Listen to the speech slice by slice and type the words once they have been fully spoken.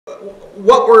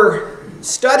What we're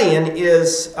studying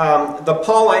is the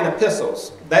Pauline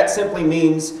epistles. That simply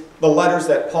means the letters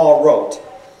that Paul wrote.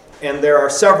 And there are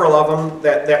several of them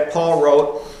that Paul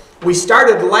wrote. We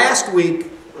started last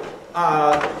week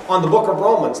on the book of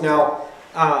Romans. Now,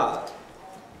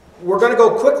 we're going to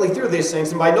go quickly through these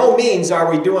things, and by no means are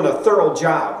we doing a thorough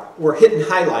job. We're hitting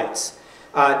highlights.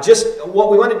 Just what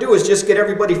we want to do is just get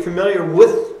everybody familiar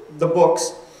with the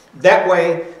books. That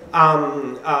way,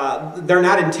 they're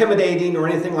not intimidating or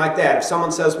anything like that. If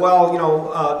someone says,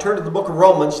 well, turn to the book of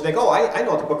Romans, you think, oh, I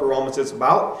know what the book of Romans is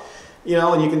about.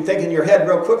 And you can think in your head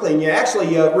real quickly, and you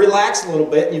actually relax a little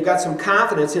bit, and you've got some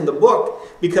confidence in the book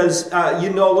because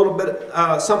you know a little bit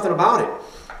something about it.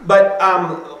 But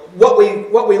what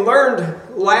we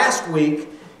learned last week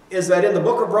is that in the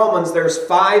book of Romans there's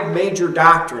 5 major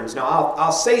doctrines. Now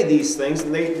I'll say these things,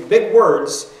 and they're big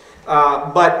words,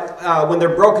 but when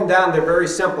they're broken down, they're very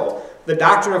simple. The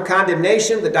doctrine of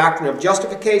condemnation, the doctrine of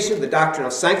justification, the doctrine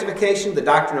of sanctification, the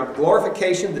doctrine of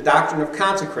glorification, the doctrine of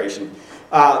consecration.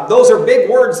 Those are big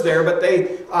words there, but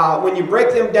when you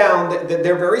break them down,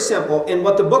 they're very simple. And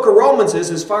what the book of Romans is,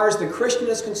 as far as the Christian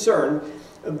is concerned,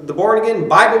 the born-again,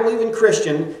 Bible-believing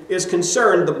Christian is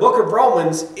concerned, the book of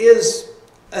Romans is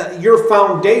your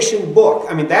foundation book.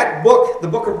 I mean, that book, the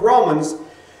book of Romans,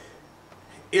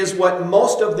 is what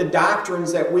most of the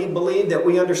doctrines that we believe, that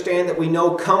we understand, that we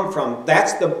know come from.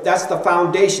 That's the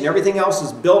foundation. Everything else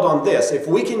is built on this. If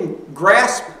we can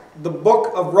grasp the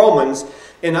book of Romans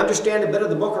and understand a bit of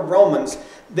the book of Romans,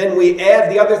 then we add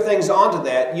the other things onto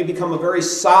that. You become a very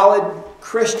solid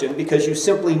Christian because you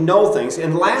simply know things.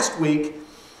 And last week,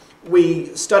 we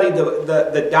studied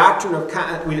the doctrine of,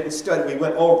 we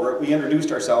went over it, we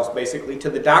introduced ourselves basically to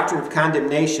the doctrine of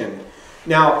condemnation.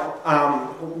 Now,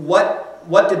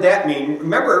 what did that mean?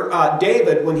 Remember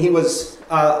David when he was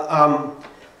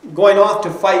going off to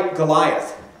fight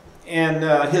Goliath, and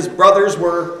his brothers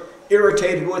were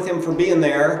irritated with him for being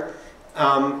there,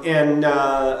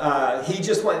 he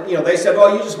just went, they said,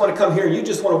 oh, you just want to come here, you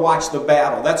just want to watch the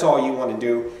battle, that's all you want to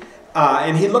do.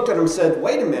 And he looked at him and said,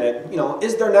 wait a minute,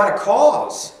 is there not a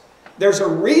cause? There's a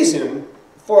reason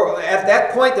at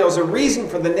that point there was a reason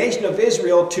for the nation of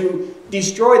Israel to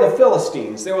destroy the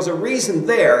Philistines. There was a reason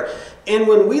there. And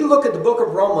when we look at the book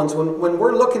of Romans, when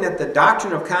we're looking at the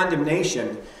doctrine of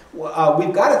condemnation,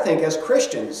 we've got to think as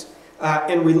Christians,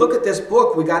 and we look at this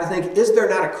book, we've got to think, is there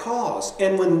not a cause?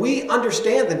 And when we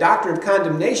understand the doctrine of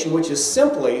condemnation, which is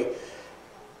simply,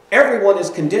 everyone is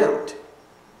condemned.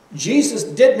 Jesus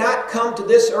did not come to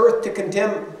this earth to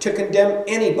condemn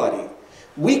anybody.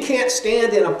 We can't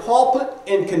stand in a pulpit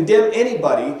and condemn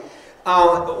anybody.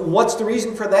 What's the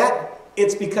reason for that?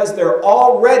 It's because they're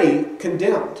already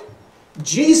condemned.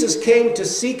 Jesus came to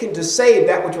seek and to save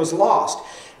that which was lost.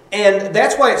 And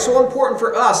that's why it's so important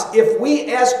for us, if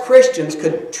we as Christians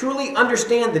could truly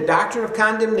understand the doctrine of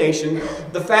condemnation,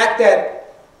 the fact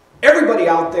that everybody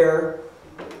out there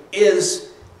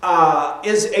is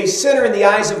a sinner in the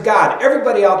eyes of God.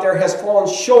 Everybody out there has fallen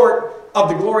short of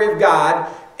the glory of God,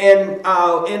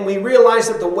 and we realize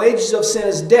that the wages of sin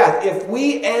is death. If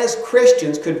we as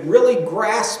Christians could really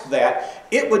grasp that,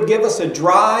 it would give us a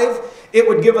drive, it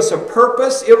would give us a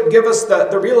purpose, it would give us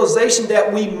the realization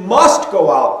that we must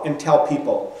go out and tell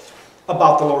people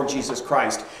about the Lord Jesus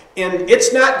Christ. And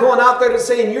it's not going out there to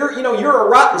saying you're a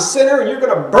rotten sinner and you're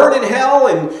going to burn in hell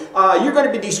and you're going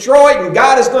to be destroyed and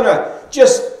God is going to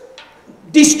just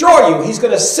destroy you. He's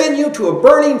going to send you to a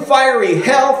burning fiery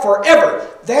hell forever.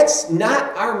 That's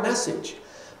not our message.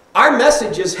 Our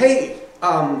message is, hey,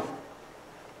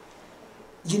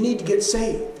 you need to get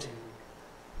saved.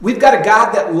 We've got a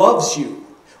God that loves you.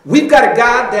 We've got a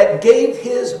God that gave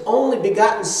His only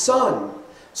begotten Son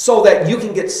so that you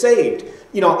can get saved.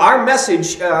 Our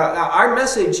message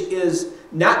is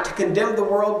not to condemn the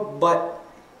world, but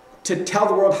to tell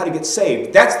the world how to get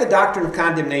saved. That's the doctrine of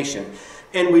condemnation.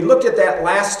 And we looked at that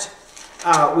last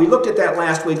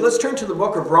week. Let's turn to the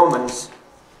book of Romans.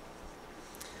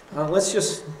 Let's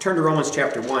just turn to Romans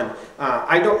chapter 1.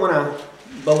 I don't want to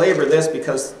belabor this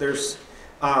because there's...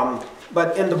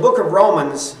 but in the book of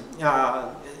Romans,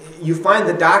 you find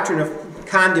the doctrine of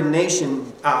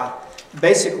condemnation.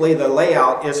 Basically, the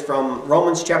layout is from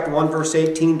Romans chapter 1, verse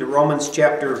 18 to Romans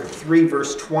chapter 3,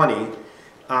 verse 20.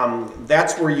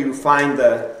 That's where you find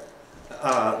the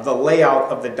layout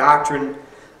of the doctrine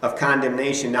of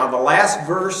condemnation. Now, the last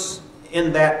verse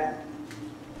in that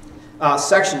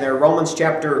section there, Romans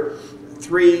chapter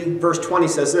 3, verse 20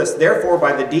 says this, "Therefore,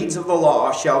 by the deeds of the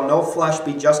law shall no flesh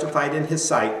be justified in his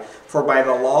sight, for by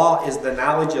the law is the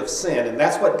knowledge of sin." And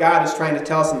that's what God is trying to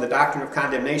tell us in the doctrine of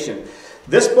condemnation.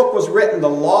 This book was written, the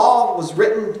law was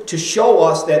written to show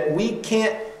us that we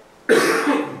can't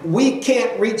We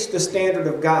can't reach the standard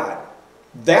of God.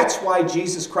 That's why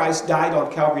Jesus Christ died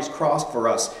on Calvary's cross for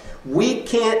us. We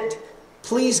can't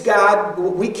please God.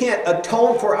 We can't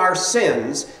atone for our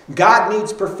sins. God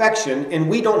needs perfection, and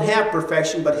we don't have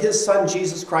perfection, but His Son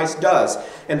Jesus Christ does.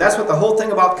 And that's what the whole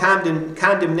thing about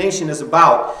condemnation is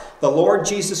about. The Lord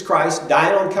Jesus Christ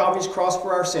died on Calvary's cross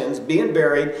for our sins, being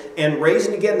buried, and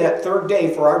raising again that third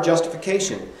day for our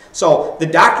justification. So the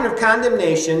doctrine of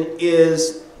condemnation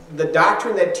is the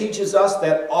doctrine that teaches us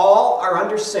that all are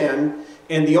under sin,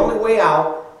 and the only way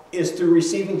out is through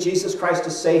receiving Jesus Christ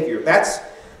as Savior. That's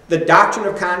the doctrine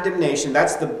of condemnation.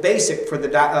 That's the basis for the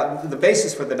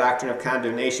doctrine of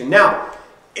condemnation. Now,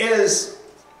 as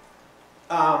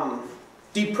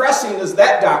depressing as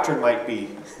that doctrine might be,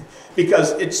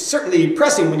 because it's certainly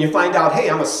depressing when you find out, hey,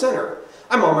 I'm a sinner.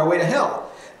 I'm on my way to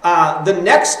hell. The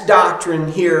next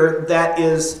doctrine here that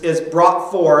is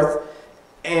brought forth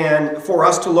and for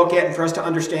us to look at and for us to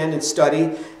understand and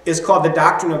study is called the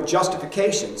doctrine of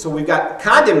justification. So we've got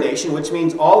condemnation, which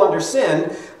means all under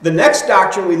sin. The next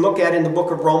doctrine we look at in the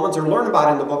book of Romans, or learn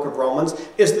about in the book of Romans,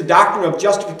 is the doctrine of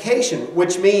justification,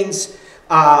 which means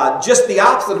just the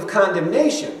opposite of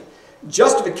condemnation.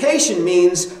 Justification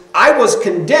means I was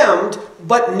condemned,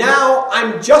 but now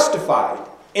I'm justified.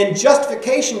 And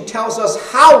justification tells us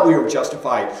how we were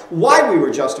justified, why we were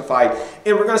justified.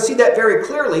 And we're going to see that very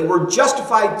clearly. We're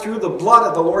justified through the blood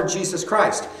of the Lord Jesus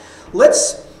Christ.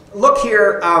 Let's look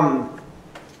here.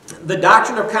 The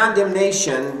doctrine of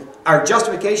condemnation, or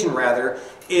justification rather,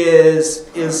 is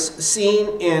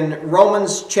seen in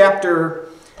Romans chapter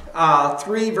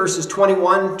 3, verses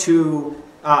 21 to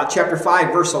chapter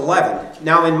 5, verse 11.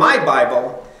 Now in my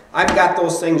Bible, I've got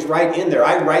those things right in there.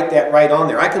 I write that right on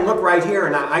there. I can look right here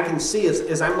and I can see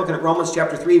as I'm looking at Romans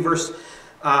chapter 3, verse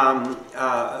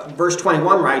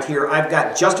 21 right here, I've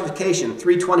got justification,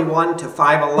 3:21 to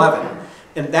 5:11.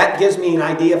 And that gives me an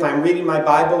idea, if I'm reading my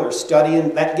Bible or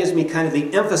studying, that gives me kind of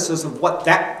the emphasis of what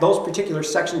those particular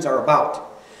sections are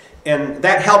about. And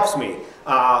that helps me.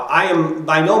 I am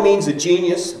by no means a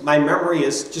genius. My memory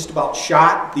is just about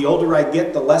shot. The older I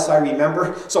get, the less I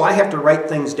remember. So I have to write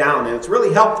things down. And it's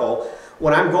really helpful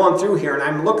when I'm going through here and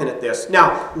I'm looking at this.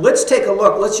 Now, let's take a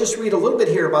look. Let's just read a little bit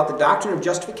here about the doctrine of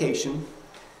justification.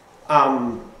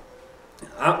 I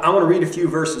want to read a few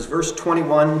verses. Verse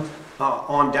 21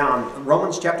 on down.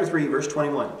 Romans chapter 3, verse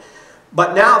 21.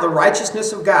 But now the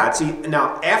righteousness of God. See,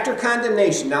 now after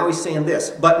condemnation, now he's saying this.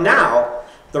 But now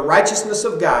the righteousness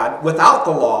of God without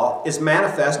the law is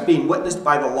manifest, being witnessed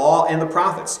by the law and the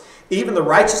prophets, even the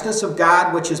righteousness of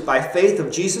God which is by faith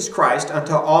of Jesus Christ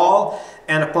unto all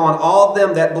and upon all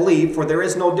them that believe, for there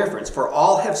is no difference. For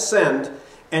all have sinned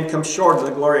and come short of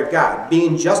the glory of God,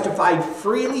 being justified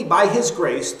freely by His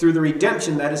grace through the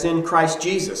redemption that is in Christ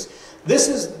Jesus.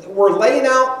 We're laying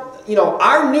out,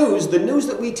 our news, the news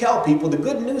that we tell people, the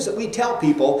good news that we tell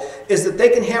people is that they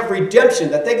can have redemption,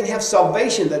 that they can have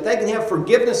salvation, that they can have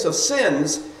forgiveness of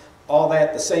sins, all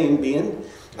that the same being,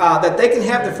 that they can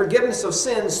have the forgiveness of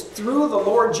sins through the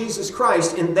Lord Jesus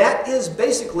Christ. And that is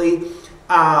basically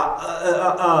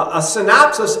a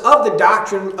synopsis of the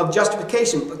doctrine of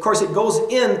justification. Of course, it goes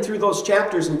in through those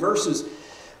chapters and verses.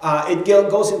 It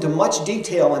goes into much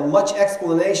detail and much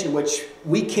explanation, which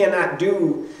we cannot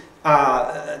do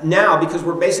now, because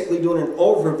we're basically doing an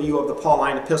overview of the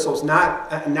Pauline epistles,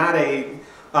 not a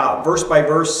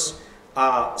verse-by-verse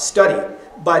study.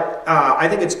 But I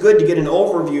think it's good to get an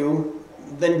overview,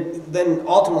 then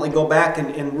ultimately go back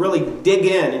and really dig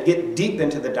in and get deep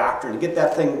into the doctrine and get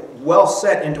that thing well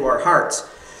set into our hearts.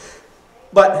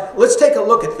 But let's take a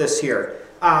look at this here.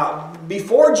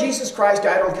 Before Jesus Christ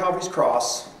died on Calvary's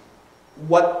cross,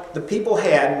 what the people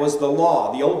had was the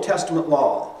law, the Old Testament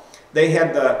law. They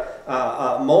had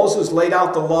Moses laid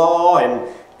out the law,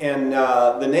 and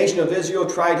the nation of Israel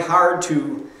tried hard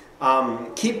to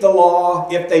keep the law.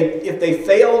 If they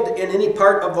failed in any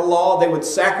part of the law, they would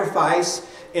sacrifice.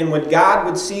 And when God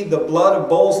would see the blood of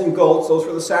bulls and goats, those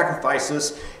were the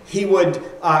sacrifices, He would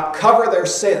cover their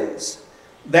sins.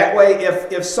 That way,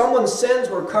 if someone's sins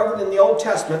were covered in the Old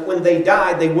Testament, when they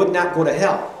died, they would not go to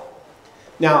hell.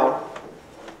 Now,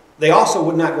 they also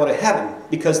would not go to heaven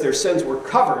because their sins were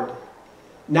covered,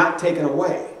 not taken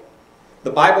away.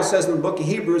 The Bible says in the book of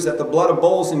Hebrews that the blood of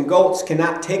bulls and goats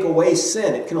cannot take away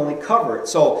sin. It can only cover it.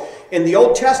 So in the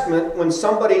Old Testament, when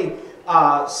somebody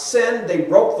sinned, they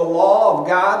broke the law of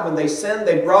God. When they sinned,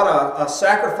 they brought a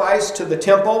sacrifice to the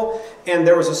temple, and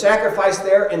there was a sacrifice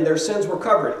there, and their sins were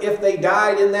covered. If they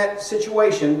died in that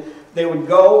situation, they would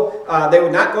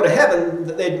not go to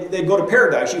heaven, they'd go to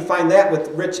paradise. You find that with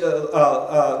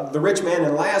the rich man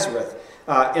and Lazarus.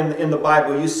 in the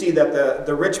Bible, you see that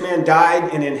the rich man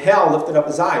died and in hell lifted up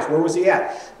his eyes. Where was he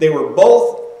at? They were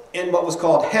both in what was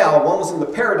called hell. One was in the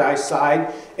paradise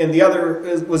side and the other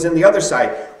was in the other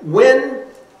side. When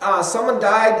someone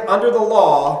died under the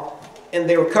law and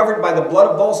they were covered by the blood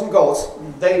of bulls and goats,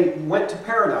 they went to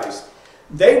paradise.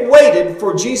 They waited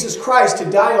for Jesus Christ to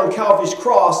die on Calvary's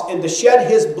cross and to shed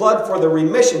his blood for the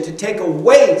remission, to take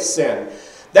away sin.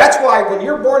 That's why when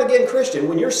you're born again Christian,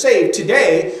 when you're saved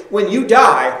today, when you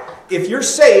die, if you're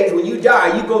saved, when you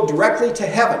die, you go directly to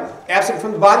heaven. Absent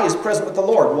from the body is present with the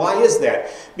Lord. Why is that?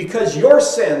 Because your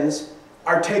sins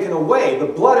are taken away. The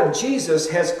blood of Jesus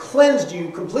has cleansed you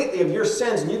completely of your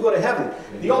sins, and you go to heaven.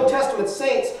 The Old Testament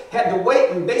saints had to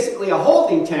wait in basically a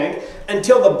holding tank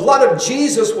until the blood of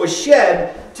Jesus was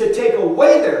shed to take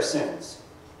away their sins.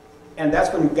 And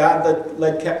that's when God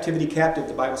led captivity captive,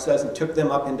 the Bible says, and took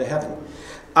them up into heaven.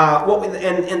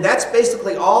 And that's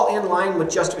basically all in line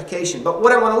with justification. But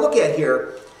what I want to look at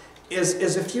here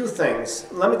is a few things.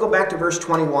 Let me go back to verse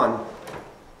 21.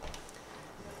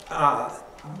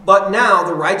 But now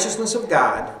the righteousness of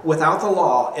God without the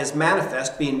law is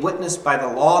manifest, being witnessed by the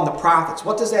law and the prophets.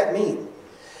 What does that mean?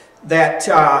 That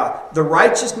the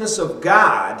righteousness of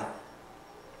God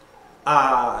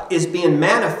is being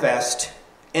manifest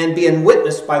and being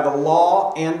witnessed by the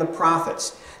law and the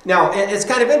prophets. Now, it's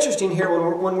kind of interesting here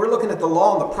when we're looking at the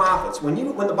law and the prophets. When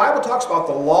the Bible talks about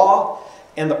the law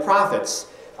and the prophets,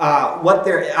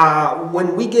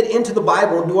 when we get into the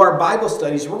Bible and do our Bible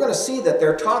studies, we're going to see that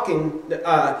they're talking,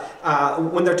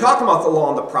 when they're talking about the law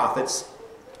and the prophets,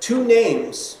 two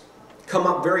names come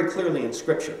up very clearly in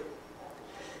Scripture.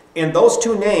 And those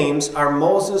two names are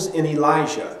Moses and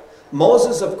Elijah.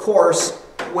 Moses, of course,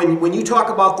 when you talk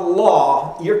about the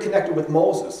law, you're connected with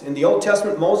Moses. In the Old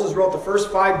Testament, Moses wrote the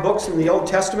first 5 books in the Old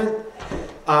Testament.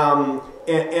 And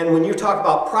when you talk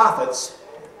about prophets,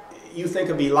 you think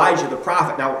of Elijah the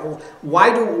prophet. Now,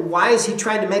 why is he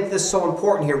trying to make this so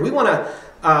important here? We want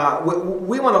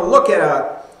to look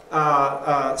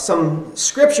at some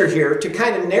scripture here to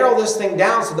kind of narrow this thing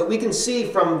down so that we can see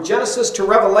from Genesis to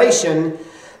Revelation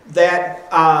that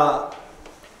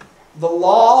the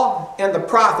law and the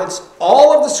prophets,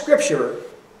 all of the scripture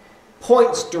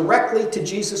points directly to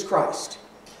Jesus Christ.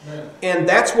 Amen. And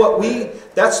that's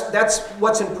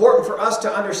what's important for us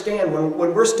to understand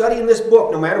when we're studying this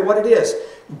book, no matter what it is.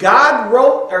 God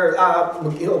wrote,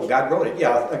 God wrote it.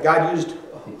 Yeah, God used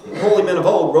holy men of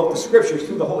old, wrote the scriptures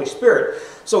through the Holy Spirit.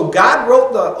 So God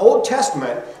wrote the Old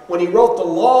Testament when he wrote the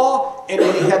law and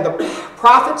when he had the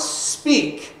prophets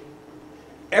speak.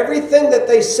 Everything that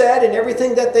they said and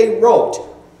everything that they wrote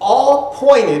all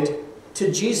pointed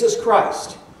to Jesus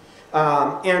Christ.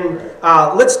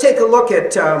 Let's take a look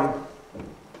at,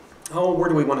 where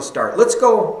do we want to start? Let's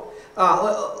go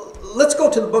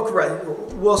to the book of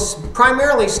Revelation. We'll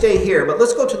primarily stay here, but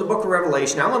let's go to the book of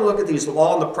Revelation. I want to look at these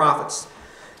law and the prophets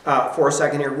for a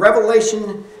second here.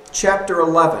 Revelation chapter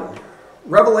 11.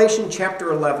 Revelation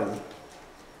chapter 11.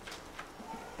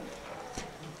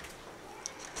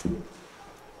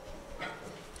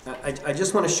 I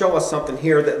just want to show us something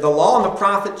here. That the law and the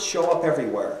prophets show up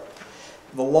everywhere.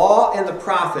 The law and the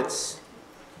prophets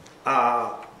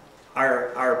are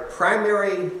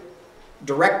primary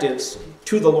directives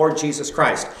to the Lord Jesus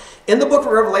Christ. In the book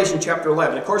of Revelation chapter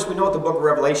 11, of course we know what the book of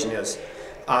Revelation is.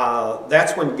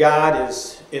 That's when God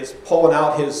is pouring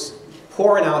out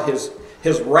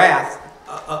his wrath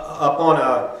upon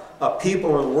a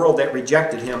people in the world that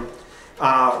rejected him.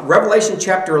 Revelation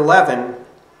chapter 11,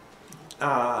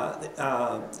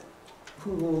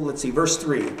 let's see, verse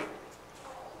 3.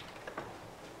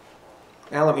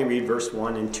 Now let me read verse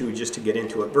 1 and 2 just to get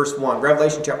into it. Verse 1,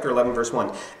 Revelation chapter 11, verse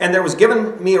 1. And there was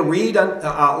given me a reed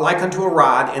like unto a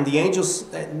rod, and the angel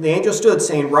stood,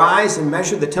 saying, Rise and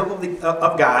measure the temple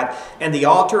of God, and the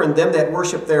altar, and them that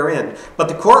worship therein. But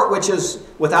the court which is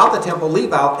without the temple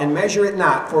leave out, and measure it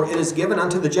not, for it is given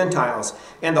unto the Gentiles.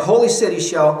 And the holy city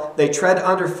shall they tread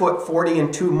under foot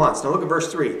 42 months. Now look at verse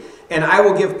 3. And I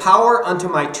will give power unto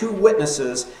my 2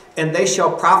 witnesses, and they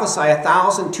shall prophesy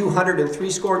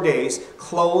 1,260 days,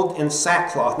 clothed in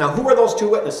sackcloth. Now, who are those 2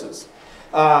 witnesses?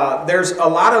 There's a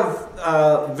lot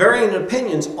of varying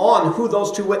opinions on who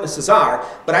those 2 witnesses are,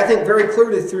 but I think very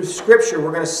clearly through Scripture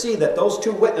we're going to see that those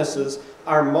 2 witnesses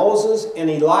are Moses and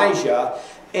Elijah.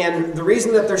 And the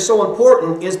reason that they're so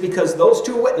important is because those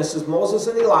 2 witnesses, Moses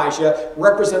and Elijah,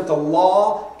 represent the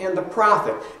law and the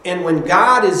prophet. And when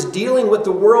God is dealing with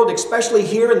the world, especially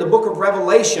here in the book of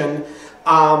Revelation,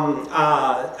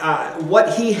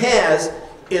 what he has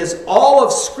is all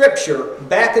of Scripture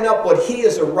backing up what he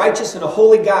as a righteous and a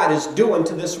holy God is doing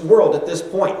to this world at this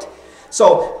point.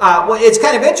 So well, it's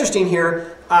kind of interesting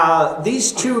here.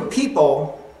 These two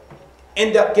people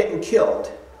end up getting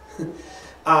killed.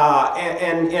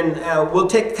 And we'll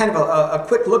take kind of a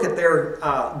quick look at their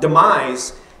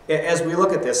demise as we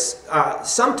look at this.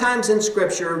 Sometimes in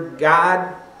Scripture,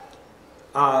 God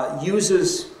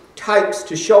uses types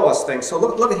to show us things. So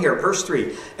look at here, verse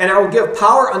 3. And I will give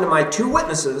power unto my 2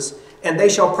 witnesses, and they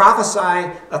shall prophesy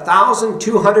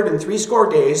 1,260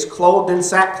 days, clothed in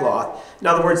sackcloth. In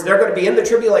other words, they're going to be in the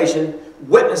tribulation,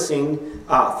 witnessing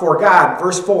for God.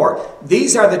 Verse 4.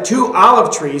 These are the 2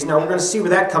 olive trees. Now we're going to see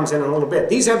where that comes in a little bit.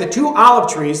 These are the 2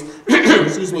 olive trees,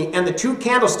 excuse me, and the 2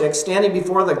 candlesticks standing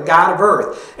before the God of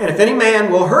earth. And if any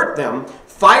man will hurt them,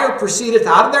 fire proceedeth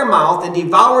out of their mouth and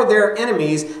devour their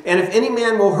enemies. And if any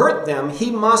man will hurt them, he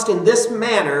must in this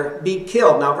manner be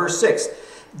killed. Now verse 6.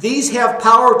 These have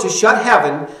power to shut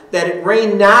heaven, that it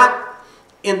rain not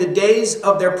in the days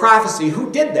of their prophecy.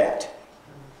 Who did that?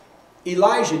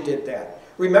 Elijah did that.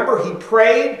 Remember, he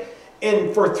prayed,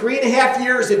 and for 3.5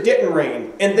 years it didn't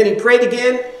rain. And then he prayed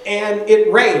again, and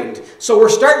it rained. So we're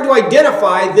starting to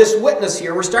identify this witness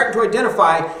here. We're starting to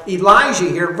identify Elijah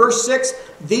here. Verse 6,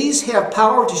 these have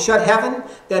power to shut heaven,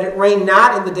 that it rain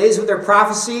not in the days of their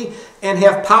prophecy, and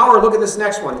have power, look at this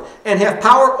next one, and have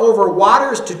power over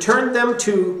waters to turn them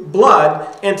to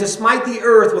blood, and to smite the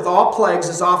earth with all plagues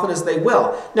as often as they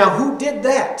will. Now, who did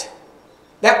that?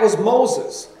 That was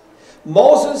Moses.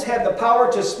 Moses had the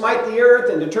power to smite the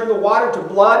earth and to turn the water to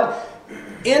blood.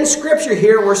 In Scripture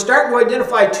here, we're starting to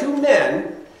identify 2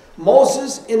 men,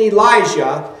 Moses and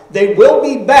Elijah. They will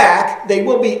be back. They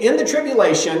will be in the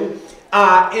tribulation.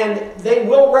 And they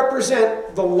will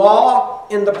represent the law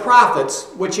and the prophets,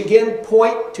 which again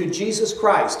point to Jesus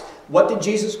Christ. What did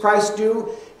Jesus Christ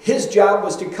do? His job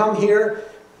was to come here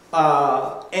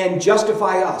and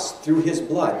justify us through his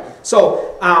blood.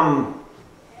 So,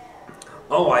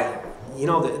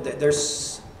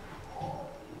 there's...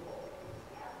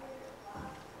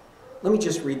 Let me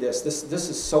just read this. This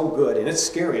is so good, and it's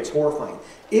scary. It's horrifying.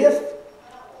 We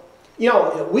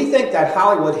think that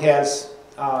Hollywood has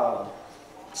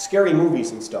scary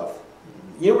movies and stuff.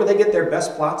 You know where they get their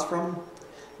best plots from?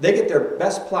 They get their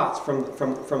best plots from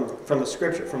the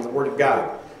Scripture, from the Word of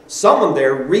God. Someone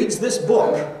there reads this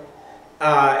book,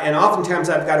 and oftentimes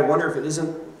I've got to wonder if it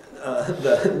isn't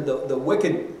the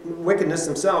wickedness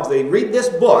themselves. They read this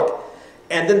book,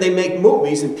 and then they make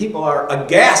movies, and people are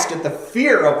aghast at the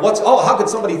fear of how could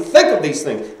somebody think of these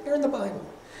things? They're in the Bible.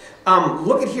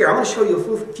 Look at here. I'm going to show you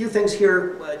a few things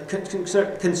here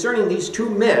concerning these 2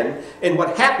 men and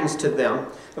what happens to them.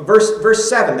 Verse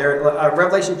 7, there,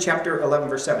 Revelation chapter 11,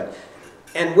 verse 7.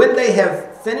 And when they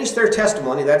have finished their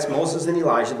testimony, that's Moses and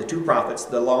Elijah, the 2 prophets,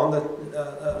 the law and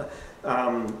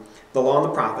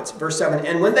the prophets. Verse 7,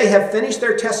 and when they have finished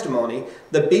their testimony,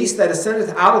 the beast that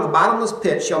ascendeth out of the bottomless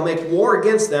pit shall make war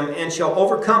against them and shall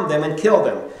overcome them and kill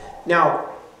them. Now,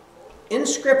 in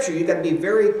Scripture, you've got to be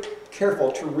very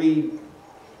careful to read.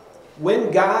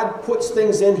 When God puts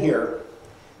things in here,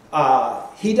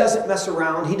 he doesn't mess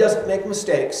around. He doesn't make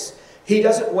mistakes. He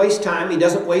doesn't waste time. He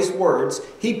doesn't waste words.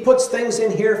 He puts things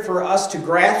in here for us to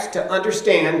grasp, to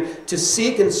understand, to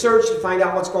seek and search to find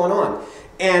out what's going on.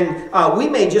 And we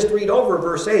may just read over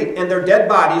verse 8. And their dead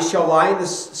bodies shall lie in the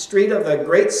street of the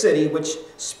great city, which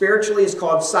spiritually is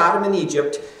called Sodom and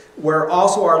Egypt, where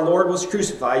also our Lord was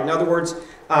crucified. In other words,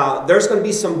 there's going to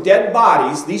be some dead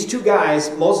bodies. These 2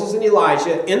 guys, Moses and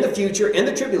Elijah, in the future, in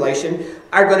the tribulation,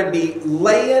 are going to be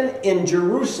laying in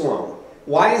Jerusalem.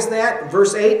 Why is that?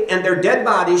 Verse 8, and their dead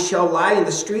bodies shall lie in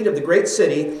the street of the great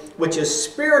city, which is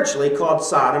spiritually called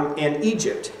Sodom and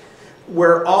Egypt,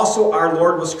 where also our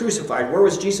Lord was crucified. Where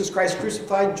was Jesus Christ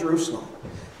crucified? Jerusalem.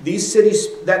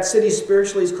 That city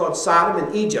spiritually is called Sodom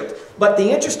and Egypt. But the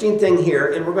interesting thing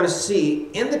here, and we're going to see,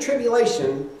 in the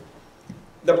tribulation,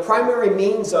 the primary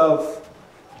means of...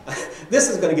 this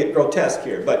is going to get grotesque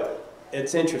here, but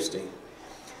it's interesting.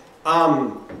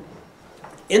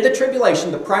 In the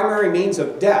tribulation, the primary means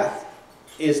of death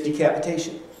is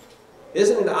decapitation.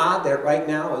 Isn't it odd that right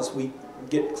now, as we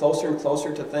get closer and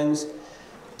closer to things,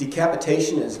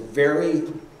 decapitation is very...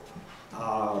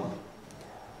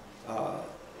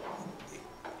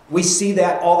 we see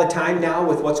that all the time now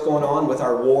with what's going on with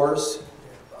our wars.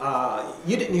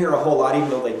 You didn't hear a whole lot, even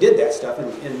though they did that stuff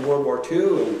in World War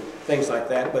II and things like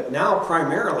that. But now,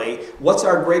 primarily, what's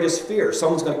our greatest fear?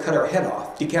 Someone's going to cut our head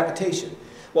off. Decapitation.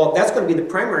 Well, that's going to be the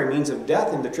primary means of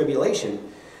death in the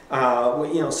tribulation.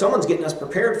 Someone's getting us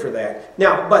prepared for that.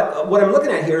 Now, but what I'm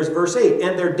looking at here is verse 8.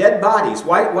 And their dead bodies.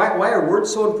 Why are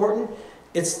words so important?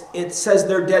 It says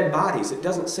their dead bodies. It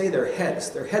doesn't say their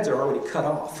heads. Their heads are already cut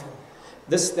off.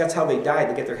 That's how they died.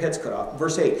 They get their heads cut off.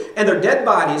 Verse 8. And their dead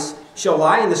bodies shall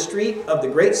lie in the street of the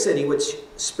great city, which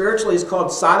spiritually is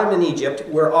called Sodom and Egypt,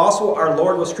 where also our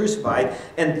Lord was crucified.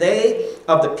 And they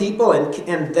of the people and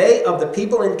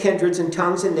kindreds and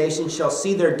tongues and nations shall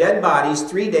see their dead bodies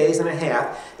 3 days and a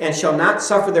half, and shall not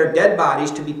suffer their dead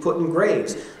bodies to be put in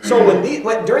graves. So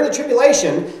during the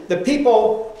tribulation, the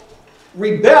people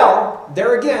rebel,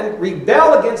 there again,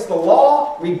 rebel against the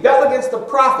law, rebel against the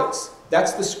prophets.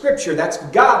 That's the scripture. That's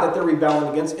God that they're rebelling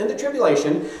against in the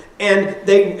tribulation. And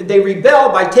they rebel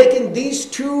by taking these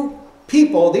two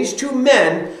people, these two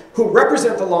men who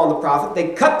represent the law and the prophet.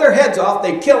 They cut their heads off.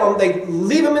 They kill them. They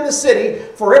leave them in the city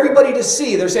for everybody to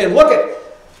see. They're saying, look it,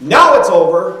 now it's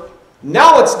over.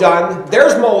 Now it's done.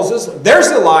 There's Moses. There's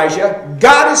Elijah.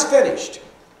 God is finished.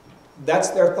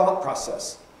 That's their thought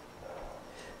process.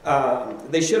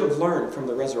 They should have learned from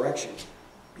the resurrection.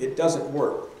 It doesn't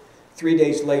work. 3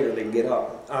 days later, they get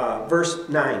up. Verse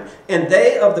 9. And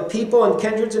they of the people and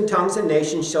kindreds and tongues and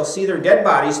nations shall see their dead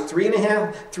bodies 3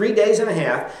 days and a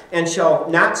half, and shall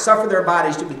not suffer their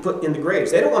bodies to be put in the graves.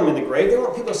 They don't want them in the grave. They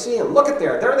want people to see them. Look at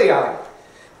there they are.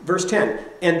 Verse 10.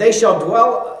 And they shall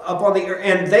dwell upon the earth,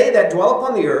 and they that dwell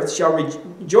upon the earth shall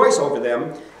rejoice over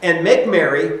them, and make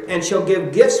merry, and shall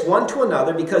give gifts one to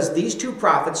another, because these two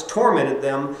prophets tormented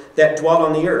them that dwelt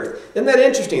on the earth. Isn't that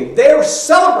interesting? They are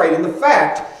celebrating the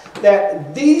fact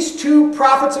that these two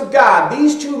prophets of God,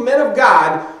 these two men of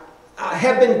God,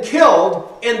 have been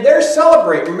killed, and they're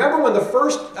celebrating. Remember when the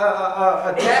first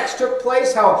attacks took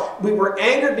place, how we were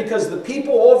angered because the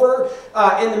people over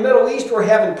in the Middle East were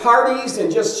having parties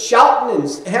and just shouting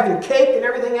and having cake and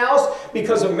everything else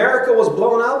because America was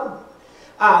blown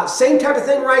up? Same type of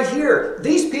thing right here.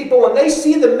 These people, when they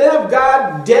see the men of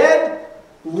God dead,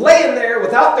 laying there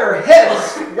without their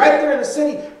heads, right there in the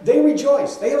city, they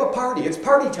rejoice. They have a party. It's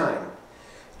party time.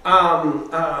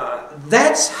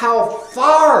 That's how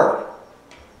far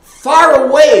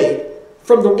away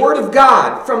from the Word of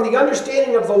God, from the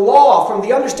understanding of the law, from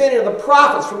the understanding of the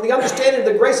prophets, from the understanding of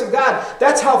the grace of God,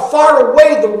 that's how far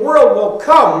away the world will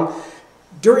come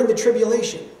during the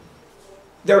tribulation.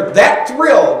 They're that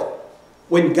thrilled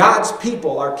when God's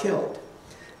people are killed.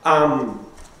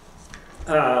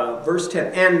 Verse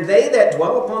 10, and they that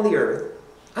dwell upon the earth,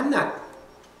 I'm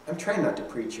trying not to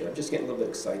preach here. I'm just getting a little bit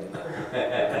excited.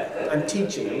 I'm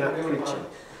teaching, I'm not preaching.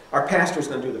 Our pastor's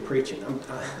going to do the preaching.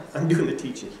 I'm doing the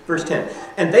teaching. Verse 10,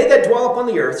 and they that dwell upon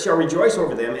the earth shall rejoice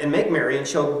over them and make merry, and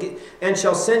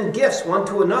shall send gifts one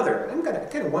to another. I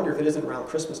kind of wonder if it isn't around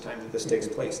Christmas time that this takes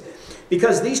place.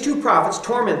 Because these two prophets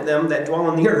torment them that dwell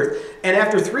on the earth, and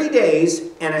after 3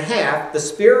 days and a half the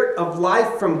Spirit of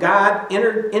life from God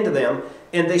entered into them,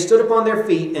 and they stood upon their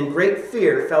feet, and great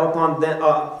fear fell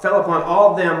upon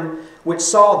all them which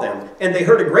saw them. And they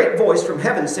heard a great voice from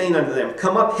heaven saying unto them,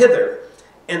 Come up hither.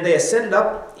 And they ascended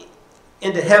up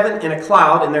into heaven in a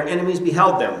cloud, and their enemies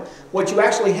beheld them. What you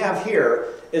actually have here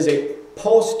is a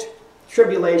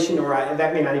post-tribulation, or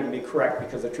that may not even be correct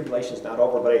because the tribulation is not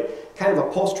over, but a kind of a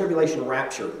post-tribulation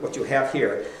rapture, what you have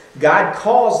here. God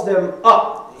calls them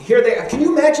up. Here they are. Can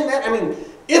you imagine that? I mean,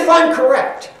 if I'm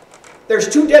correct, there's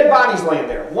two dead bodies laying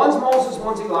there. One's Moses,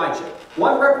 one's Elijah.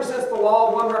 One represents the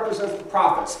law, one represents the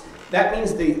prophets. That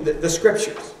means the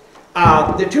scriptures.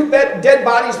 The two dead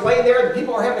bodies laying there, the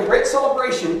people are having a great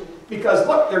celebration because,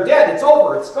 look, they're dead, it's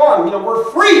over, it's gone. You know, we're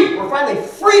free. We're finally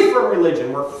free from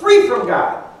religion. We're free from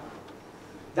God.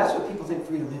 That's what people think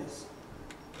freedom is.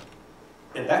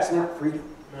 And that's not freedom.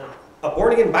 No. A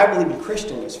born-again, Bible-believing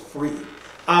Christian is free.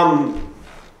 Then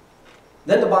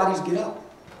the bodies get up.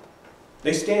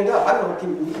 They stand up. I don't know,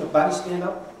 can bodies stand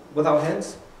up without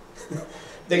heads?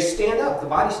 They stand up. The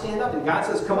bodies stand up, and God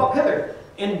says, Come up hither.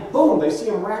 And boom, they see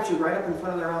him raptured right up in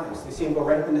front of their eyes. They see him go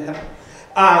right up into heaven.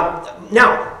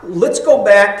 Now, let's go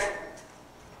back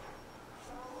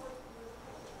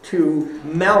to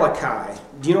Malachi.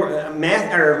 Do you know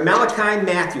Malachi,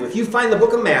 Matthew? If you find the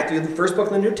book of Matthew, the first book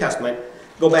in the New Testament,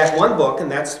 go back one book, and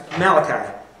that's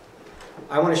Malachi.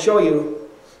 I want to show you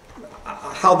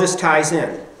how this ties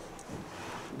in.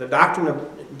 The doctrine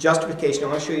of justification, I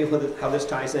want to show you how this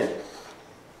ties in.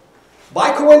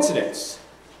 By coincidence,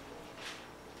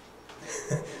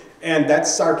 and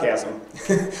that's sarcasm,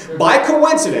 by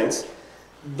coincidence,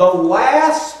 the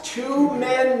last two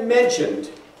men mentioned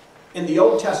in the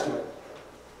Old Testament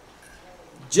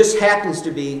just happens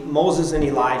to be Moses and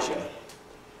Elijah.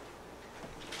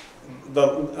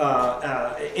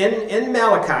 In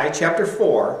Malachi chapter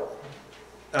 4,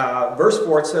 verse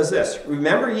 4, it says this,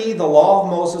 Remember ye the law of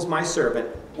Moses my servant,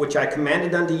 which I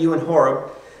commanded unto you in Horeb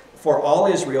for all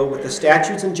Israel with the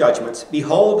statutes and judgments.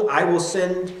 Behold, I will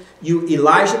send you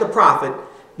Elijah the prophet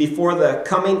before the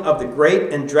coming of the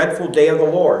great and dreadful day of the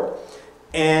Lord.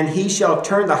 And he shall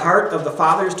turn the heart of the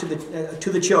fathers to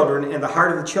the children, and the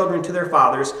heart of the children to their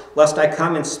fathers, lest I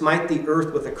come and smite the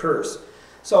earth with a curse.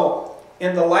 So,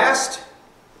 in the last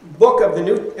book of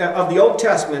the Old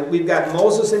Testament, we've got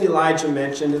Moses and Elijah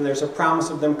mentioned, and there's a promise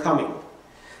of them coming.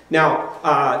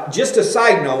 Now, just a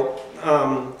side note,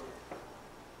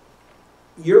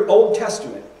 your Old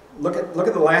Testament, look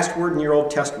at the last word in your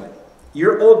Old Testament.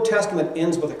 Your Old Testament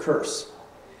ends with a curse.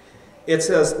 It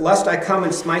says, lest I come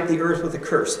and smite the earth with a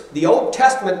curse. The Old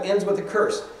Testament ends with a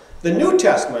curse. The New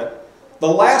Testament, the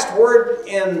last word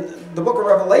in the book of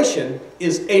Revelation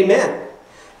is amen.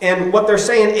 And what they're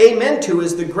saying amen to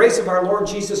is the grace of our Lord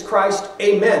Jesus Christ,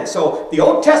 amen. So the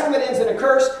Old Testament ends in a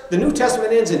curse, the New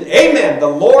Testament ends in amen. The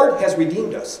Lord has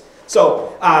redeemed us.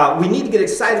 So we need to get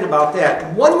excited about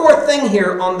that. One more thing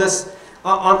here on this,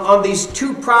 on these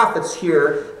two prophets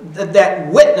here that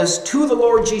witness to the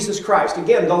Lord Jesus Christ.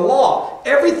 Again, the law,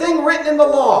 everything written in the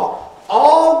law,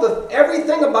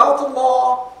 everything about the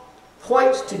law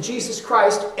points to Jesus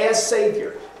Christ as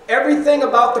Savior. Everything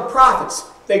about the prophets,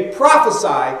 they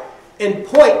prophesy and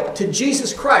point to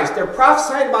Jesus Christ. They're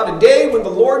prophesying about a day when the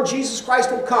Lord Jesus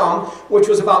Christ would come, which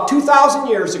was about 2,000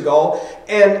 years ago,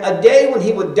 and a day when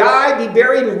he would die, be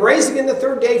buried, and raised again the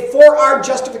third day for our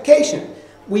justification.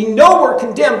 We know we're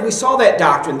condemned. We saw that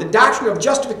doctrine. The doctrine of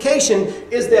justification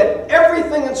is that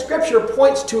everything in Scripture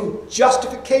points to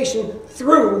justification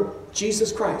through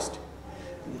Jesus Christ.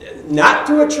 Not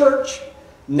through a church,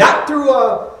 not through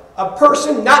a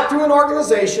person, not through an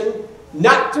organization,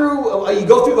 not through, you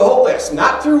go through the whole list,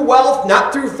 not through wealth,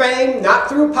 not through fame, not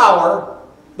through power,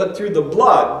 but through the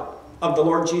blood of the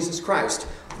Lord Jesus Christ.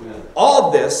 Amen.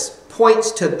 All this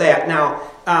points to that. Now,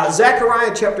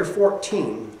 Zechariah chapter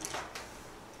 14.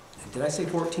 Did I say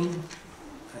 14?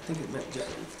 I think it meant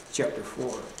chapter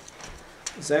 4.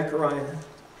 Zechariah,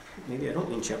 maybe I don't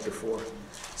mean chapter 4.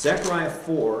 Zechariah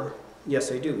 4, yes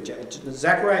I do.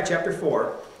 Zechariah chapter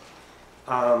 4.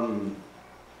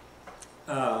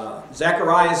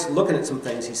 Zechariah is looking at some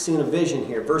things. He's seen a vision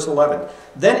here. Verse 11.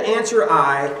 Then answered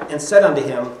I and said unto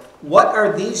him, what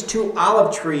are these two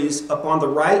olive trees upon the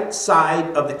right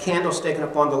side of the candlestick and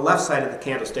upon the left side of the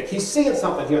candlestick? He's seeing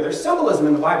something here. There's symbolism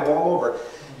in the Bible all over.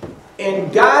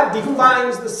 And God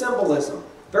defines the symbolism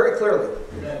very clearly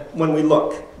when we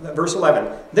look. Verse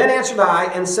 11. Then answered I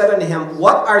and said unto him,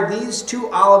 what are these two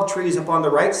olive trees upon the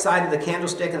right side of the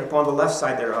candlestick and upon the left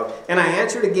side thereof? And I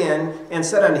answered again and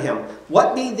said unto him,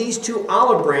 what be these two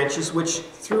olive branches which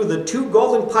through the two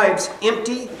golden pipes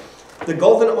empty the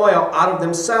golden oil out of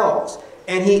themselves?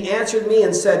 And he answered me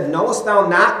and said, knowest thou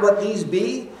not what these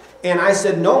be? And I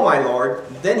said, no, my Lord.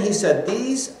 Then he said,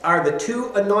 these are the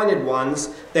two anointed ones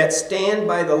that stand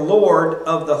by the Lord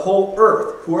of the whole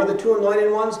earth. Who are the two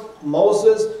anointed ones?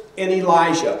 Moses and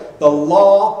Elijah. The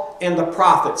law and the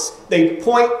prophets. They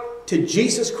point to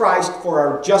Jesus Christ for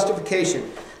our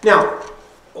justification. Now,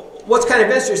 what's kind of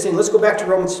interesting, let's go back to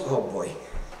Romans. Oh, boy.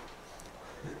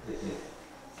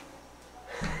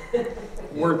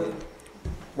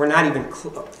 We're not even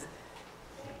close.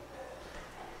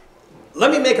 Let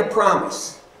me make a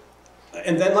promise,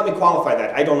 and then let me qualify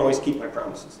that. I don't always keep my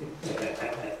promises.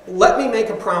 Let me make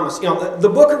a promise. You know, the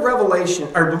book of Revelation,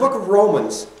 or the book of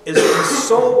Romans, is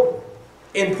so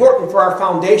important for our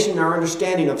foundation and our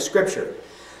understanding of Scripture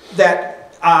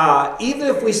that even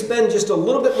if we spend just a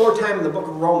little bit more time in the book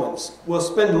of Romans, we'll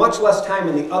spend much less time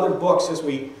in the other books as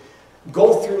we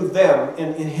go through them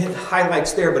and hit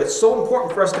highlights there. But it's so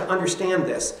important for us to understand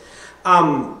this.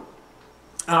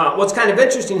 What's kind of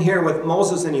interesting here with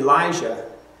Moses and Elijah,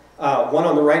 one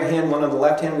on the right hand, one on the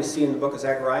left hand, we see in the book of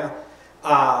Zechariah.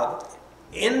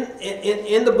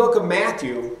 In the book of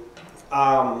Matthew,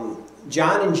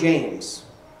 John and James,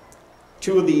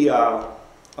 two of the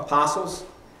apostles,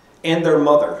 and their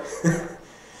mother,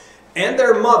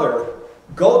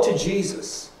 go to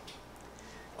Jesus.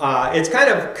 It's kind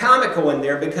of comical in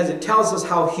there because it tells us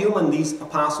how human these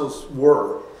apostles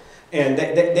were. And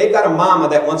they've got a mama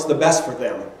that wants the best for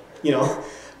them, you know.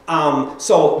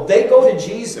 So they go to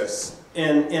Jesus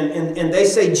and they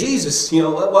say, Jesus, you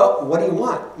know, well, what do you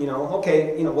want? You know,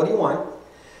 okay, you know, what do you want?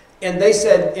 And they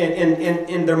said,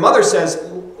 and their mother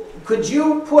says, could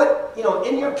you put, you know,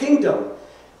 in your kingdom,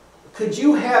 could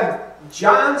you have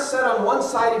John set on one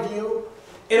side of you,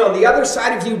 and on the other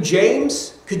side of you,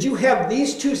 James? Could you have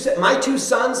these two, my two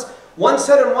sons, one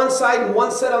set on one side and one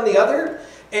set on the other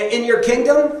in your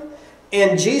kingdom?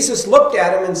 And Jesus looked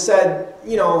at him and said,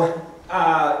 told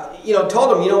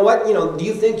him, you know what, do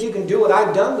you think you can do what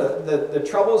I've done? The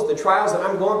troubles, the trials that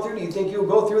I'm going through, do you think you'll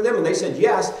go through them? And they said,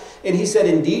 yes. And he said,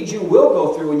 indeed you will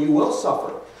go through and you will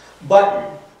suffer.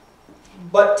 But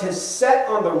But to set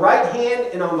on the right hand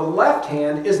and on the left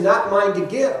hand is not mine to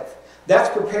give. That's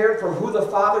prepared from who the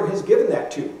Father has given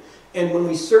that to. And when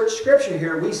we search Scripture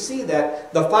here, we see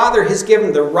that the Father has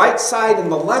given the right side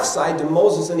and the left side to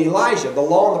Moses and Elijah, the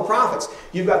law and the prophets.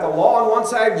 You've got the law on one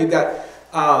side, you've got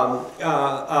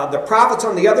the prophets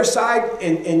on the other side,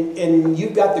 and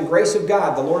you've got the grace of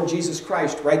God, the Lord Jesus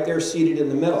Christ, right there seated in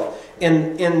the middle.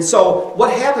 And so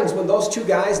what happens when those two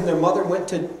guys and their mother went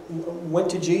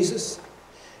to Jesus?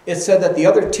 It said that the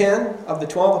other 10 of the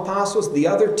 12 apostles, the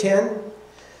other 10,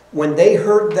 when they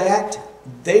heard that,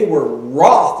 they were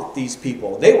wroth at these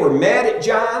people. They were mad at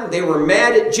John. They were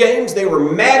mad at James. They were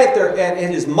mad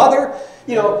at his mother.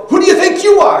 You know, who do you think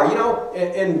you are? You know,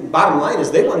 and bottom line is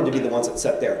they wanted to be the ones that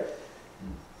sat there.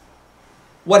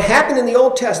 What happened in the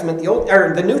Old Testament,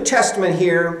 the New Testament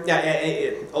here,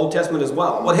 Old Testament as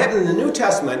well. What happened in the New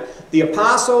Testament, the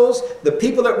apostles, the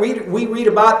people that we read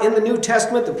about in the New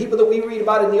Testament, the people that we read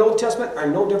about in the Old Testament are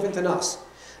no different than us.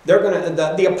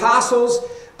 The apostles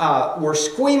were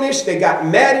squeamish. They got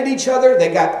mad at each other.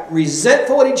 They got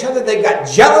resentful at each other. They got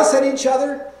jealous at each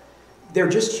other. They're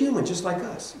just human, just like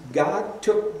us. God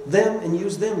took them and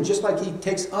used them just like He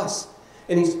takes us.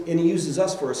 And He uses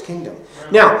us for His kingdom.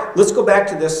 Now, let's go back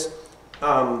to this.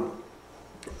 I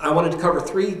wanted to cover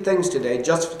 3 things today: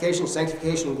 justification,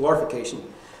 sanctification, and glorification.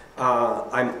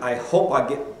 I hope I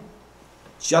get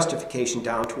justification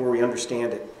down to where we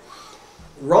understand it.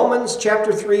 Romans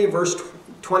chapter 3, verse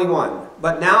 21.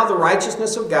 But now the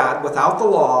righteousness of God without the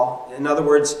law, in other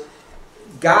words,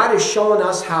 God is showing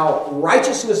us how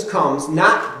righteousness comes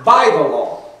not by the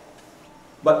law,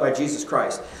 but by Jesus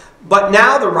Christ. But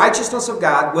now the righteousness of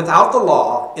God without the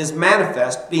law is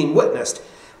manifest, being witnessed.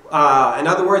 In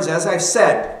other words, as I've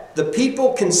said, the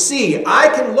people can see. I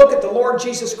can look at the Lord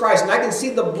Jesus Christ and I can see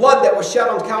the blood that was shed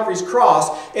on Calvary's cross.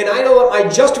 And I know that my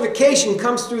justification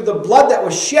comes through the blood that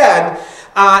was shed.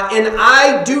 And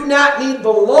I do not need the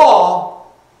law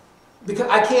because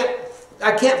I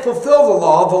can't fulfill the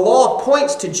law. The law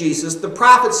points to Jesus. The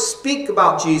prophets speak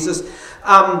about Jesus.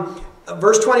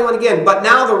 Verse 21 again, but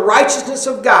now the righteousness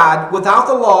of God without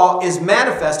the law is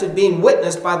manifested, being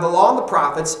witnessed by the law and the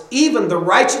prophets, even the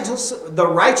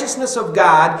righteousness of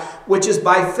God, which is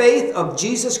by faith of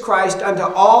Jesus Christ unto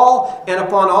all and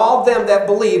upon all them that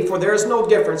believe, for there is no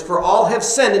difference, for all have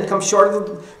sinned and come short of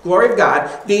the glory of God,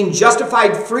 being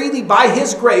justified freely by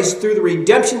His grace through the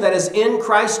redemption that is in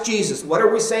Christ Jesus. What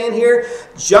are we saying here?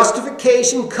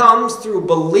 Justification comes through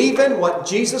believing what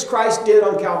Jesus Christ did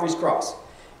on Calvary's cross.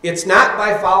 It's not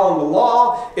by following the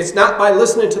law. It's not by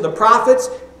listening to the prophets.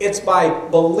 It's by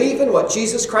believing what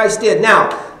Jesus Christ did.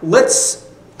 Now, let's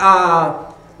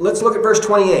look at verse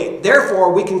 28.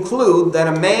 Therefore, we conclude that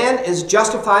a man is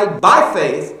justified by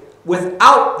faith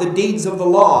without the deeds of the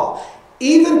law.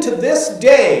 Even to this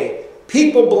day,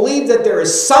 people believe that there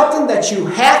is something that you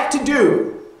have to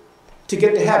do to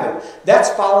get to heaven. That's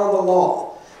following the law.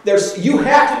 You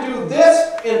have to do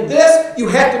this and this. You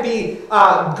have to be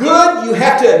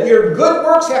good. Your good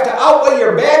works have to outweigh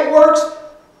your bad works.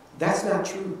 That's not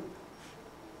true.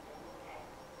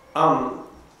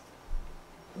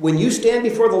 When you stand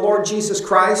before the Lord Jesus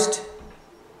Christ,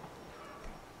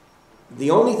 the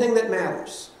only thing that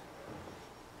matters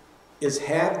is,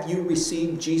 have you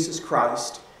received Jesus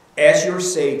Christ as your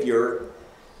Savior?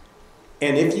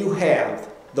 And if you have,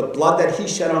 the blood that He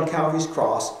shed on Calvary's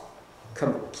cross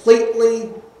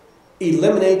completely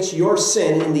eliminates your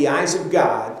sin in the eyes of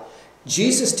God.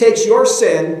 Jesus takes your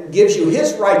sin, gives you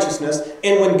His righteousness,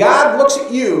 and when God looks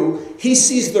at you, He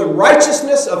sees the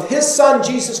righteousness of His Son,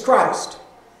 Jesus Christ.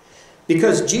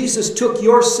 Because Jesus took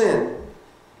your sin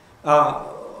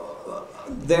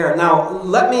there. Now,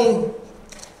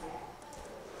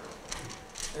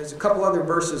 there's a couple other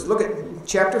verses. Look at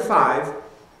chapter 5,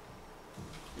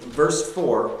 verse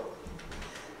 4.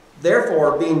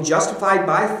 Therefore, being justified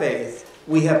by faith,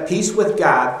 we have peace with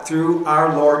God through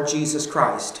our Lord Jesus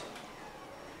Christ.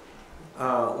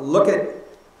 Look at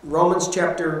Romans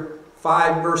chapter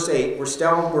 5, verse 8.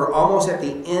 We're almost at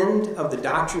the end of the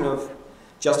doctrine of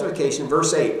justification.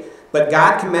 Verse 8. But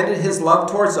God commended His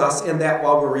love towards us in that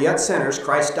while we were yet sinners,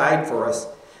 Christ died for us.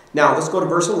 Now, let's go to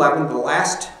verse 11, the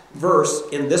last verse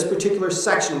in this particular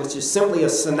section, which is simply a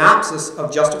synopsis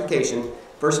of justification.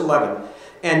 Verse 11.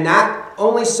 And not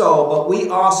only so, but we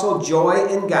also joy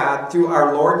in God through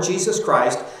our Lord Jesus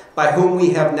Christ, by whom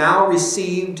we have now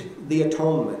received the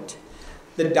atonement.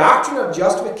 The doctrine of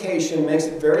justification makes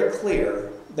it very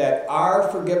clear that our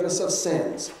forgiveness of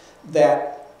sins,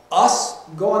 that us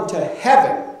going to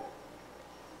heaven,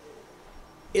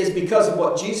 is because of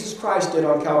what Jesus Christ did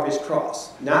on Calvary's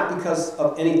cross, not because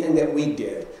of anything that we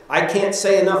did. I can't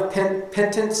say enough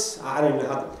penance. I don't even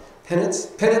know how to...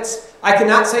 Penance. I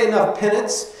cannot say enough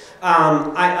penance.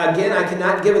 I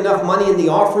cannot give enough money in the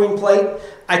offering plate.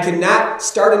 I cannot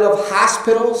start enough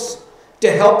hospitals to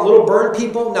help little burn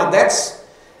people. Now that's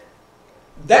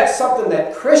something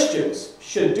that Christians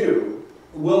should do.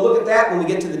 We'll look at that when we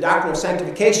get to the doctrine of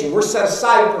sanctification. We're set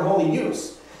aside for holy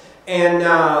use. And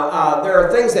there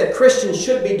are things that Christians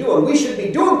should be doing. We should be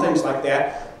doing things like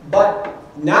that, but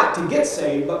not to get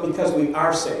saved, but because we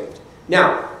are saved.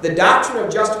 Now, the doctrine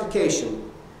of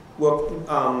justification will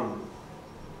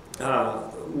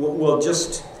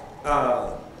just...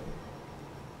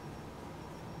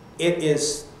 it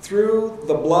is through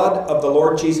the blood of the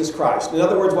Lord Jesus Christ. In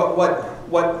other words,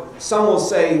 what some will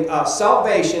say,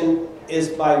 salvation is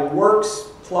by works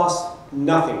plus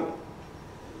nothing.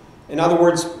 In other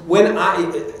words, when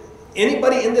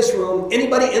anybody in this room,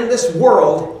 anybody in this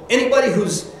world, anybody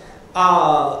who's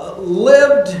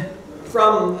lived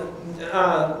from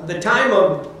the time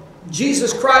of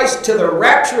Jesus Christ to the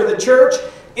rapture of the church,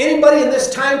 anybody in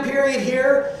this time period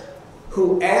here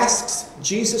who asks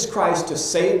Jesus Christ to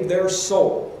save their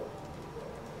soul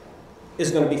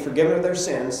is going to be forgiven of their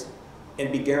sins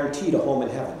and be guaranteed a home in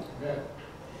heaven. Amen.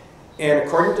 And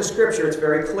according to Scripture, it's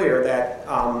very clear that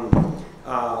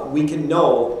we can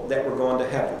know that we're going to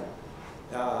heaven.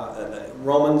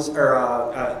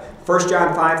 1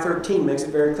 John 5:13 makes it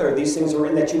very clear. These things are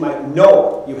written that you might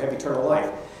know you have eternal life.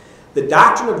 The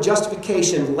doctrine of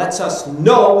justification lets us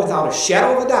know without a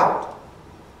shadow of a doubt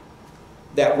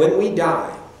that when we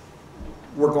die,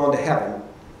 we're going to heaven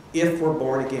if we're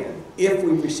born again, if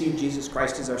we receive Jesus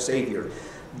Christ as our Savior.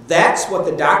 That's what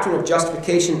the doctrine of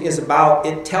justification is about.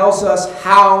 It tells us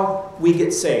how we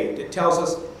get saved. It tells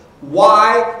us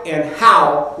why and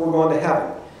how we're going to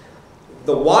heaven.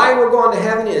 The why we're going to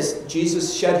heaven is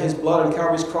Jesus shed his blood on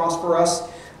Calvary's cross for us.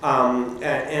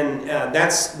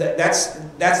 That's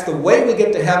the way we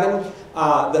get to heaven.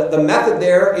 The method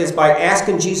there is by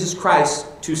asking Jesus Christ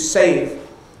to save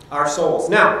our souls.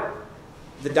 Now,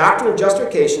 the doctrine of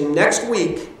justification, next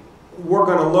week, we're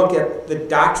going to look at the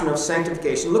doctrine of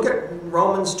sanctification. Look at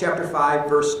Romans chapter 5,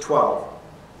 verse 12.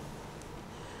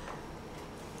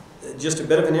 Just a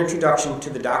bit of an introduction to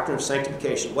the doctrine of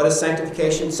sanctification. What is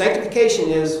sanctification? Sanctification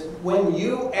is when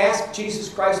you ask Jesus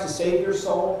Christ to save your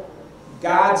soul,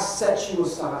 God sets you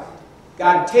aside.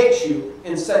 God takes you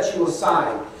and sets you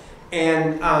aside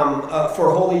and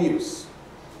for holy use.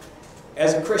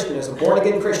 As a Christian, as a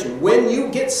born-again Christian, when you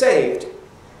get saved,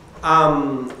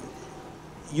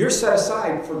 you're set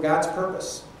aside for God's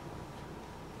purpose.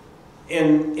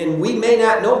 And we may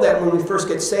not know that when we first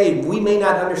get saved. We may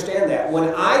not understand that.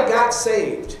 When I got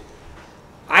saved,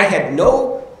 I had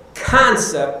no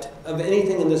concept of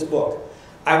anything in this book.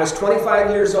 I was 25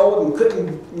 years old and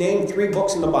couldn't name 3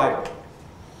 books in the Bible.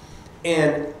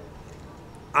 And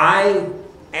I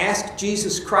asked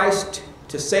Jesus Christ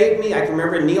to save me. I can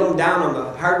remember kneeling down on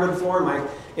the hardwood floor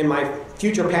in my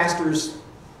future pastor's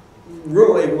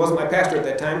room. He wasn't my pastor at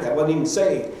that time. I wasn't even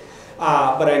saved.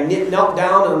 But I knelt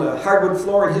down on the hardwood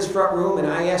floor in his front room and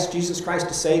I asked Jesus Christ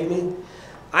to save me.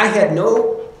 I had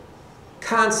no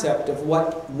concept of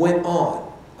what went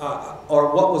on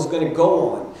or what was going to go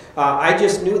on. I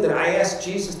just knew that I asked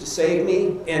Jesus to save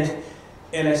me, and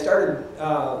I started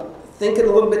thinking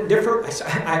a little bit different.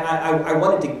 I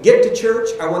wanted to get to church.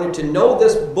 I wanted to know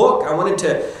this book. I wanted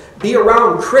to be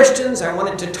around Christians. I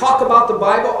wanted to talk about the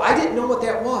Bible. I didn't know what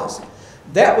that was.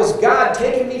 That was God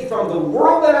taking me from the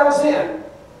world that I was in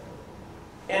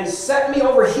and setting me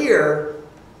over here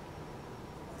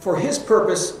for His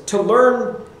purpose to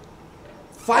learn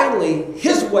finally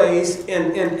His ways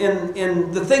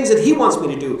and the things that He wants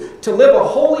me to do. To live a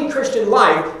holy Christian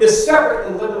life is separate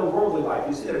than living a worldly life.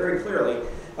 You see that very clearly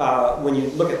when you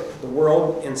look at the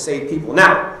world and save people.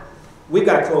 Now, we've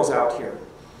got to close out here.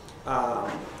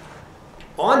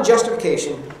 On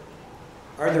justification,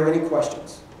 are there any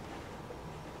questions?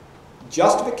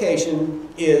 Justification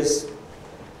is,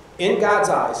 in God's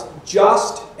eyes,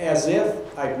 just as if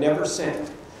I've never sinned.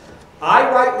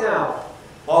 I, right now,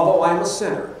 although I'm a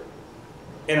sinner,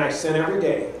 and I sin every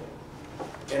day,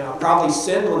 and I'll probably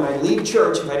sin when I leave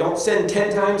church if I don't sin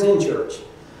 10 times in church,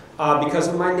 because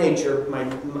of my nature. My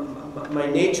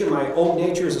old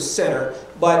nature is a sinner.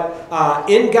 But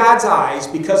in God's eyes,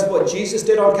 because of what Jesus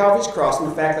did on Calvary's cross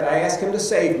and the fact that I asked Him to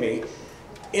save me,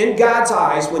 in God's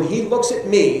eyes, when He looks at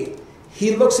me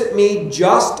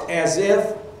just as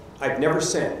if I've never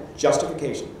sinned.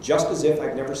 Justification. Just as if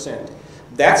I've never sinned.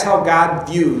 That's how God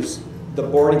views the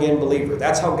born-again believer.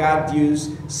 That's how God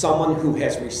views someone who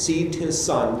has received his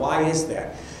Son. Why is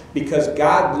that? Because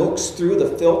God looks through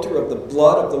the filter of the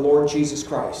blood of the Lord Jesus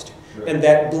Christ. And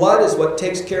that blood is what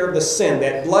takes care of the sin.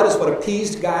 That blood is what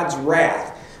appeased God's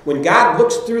wrath. When God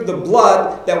looks through the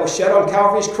blood that was shed on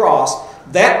Calvary's cross,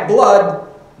 that blood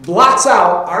blots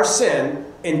out our sin,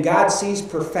 and God sees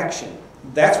perfection.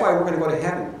 That's why we're going to go to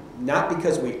heaven. Not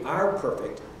because we are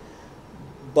perfect,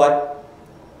 but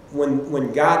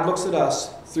when God looks at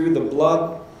us through the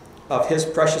blood of his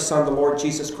precious Son, the Lord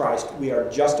Jesus Christ, we are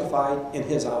justified in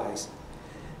his eyes.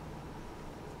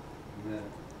 Amen.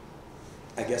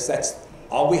 I guess that's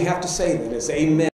all we have to say then is amen.